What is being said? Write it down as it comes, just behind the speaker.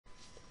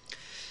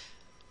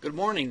Good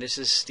morning, this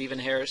is Stephen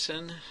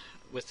Harrison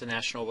with the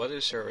National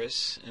Weather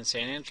Service in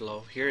San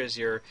Angelo. Here is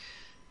your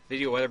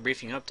video weather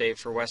briefing update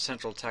for West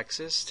Central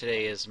Texas.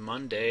 Today is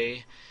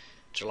Monday,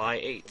 July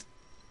 8th.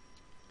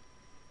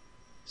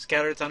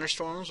 Scattered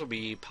thunderstorms will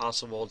be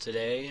possible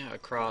today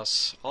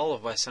across all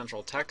of West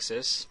Central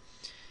Texas.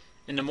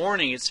 In the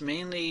morning, it's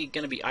mainly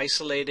going to be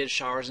isolated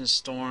showers and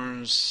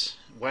storms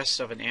west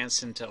of an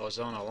Anson to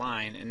Ozona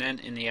line, and then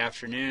in the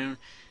afternoon,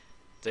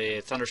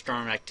 the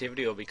thunderstorm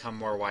activity will become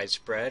more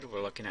widespread.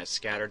 We're looking at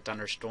scattered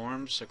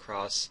thunderstorms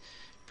across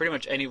pretty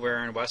much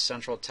anywhere in west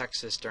central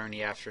Texas during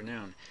the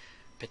afternoon.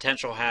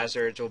 Potential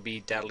hazards will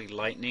be deadly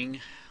lightning,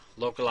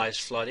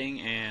 localized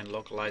flooding, and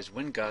localized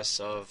wind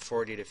gusts of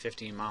 40 to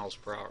 50 miles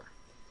per hour.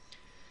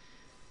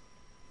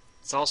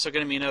 It's also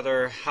going to be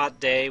another hot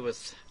day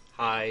with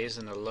highs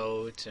in the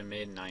low to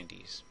mid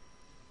 90s.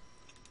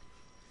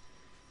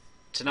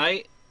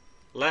 Tonight,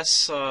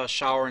 less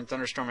shower and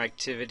thunderstorm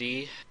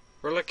activity.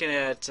 We're looking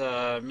at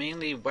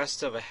mainly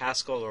west of a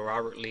Haskell or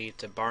Robert Lee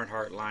to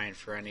Barnhart line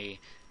for any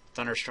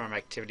thunderstorm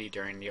activity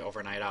during the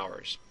overnight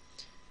hours.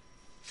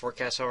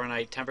 Forecast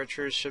overnight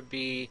temperatures should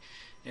be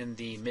in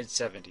the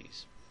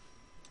mid-70s.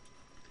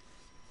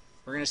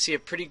 We're going to see a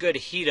pretty good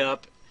heat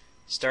up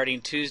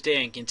starting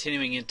Tuesday and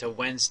continuing into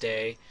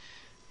Wednesday.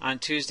 On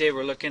Tuesday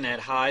we're looking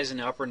at highs in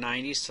the upper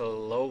 90s to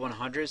low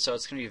 100s, so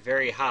it's going to be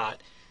very hot.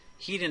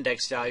 Heat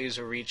index values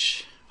will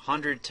reach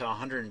 100 to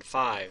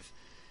 105.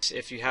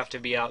 If you have to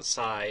be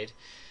outside,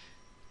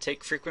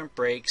 take frequent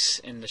breaks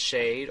in the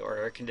shade or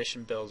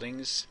air-conditioned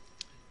buildings.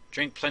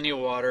 Drink plenty of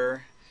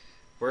water.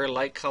 Wear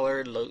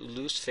light-colored,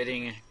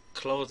 loose-fitting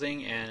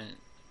clothing, and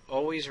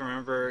always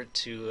remember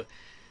to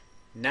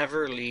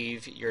never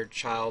leave your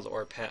child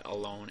or pet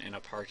alone in a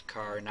parked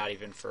car, not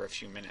even for a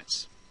few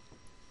minutes.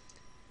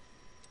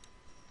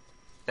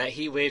 That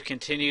heat wave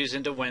continues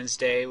into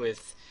Wednesday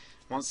with,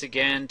 once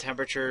again,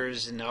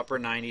 temperatures in the upper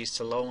 90s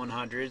to low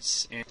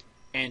 100s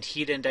and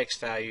heat index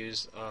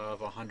values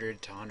of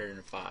 100 to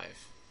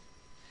 105.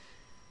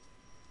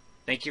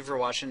 Thank you for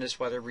watching this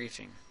weather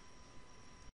briefing.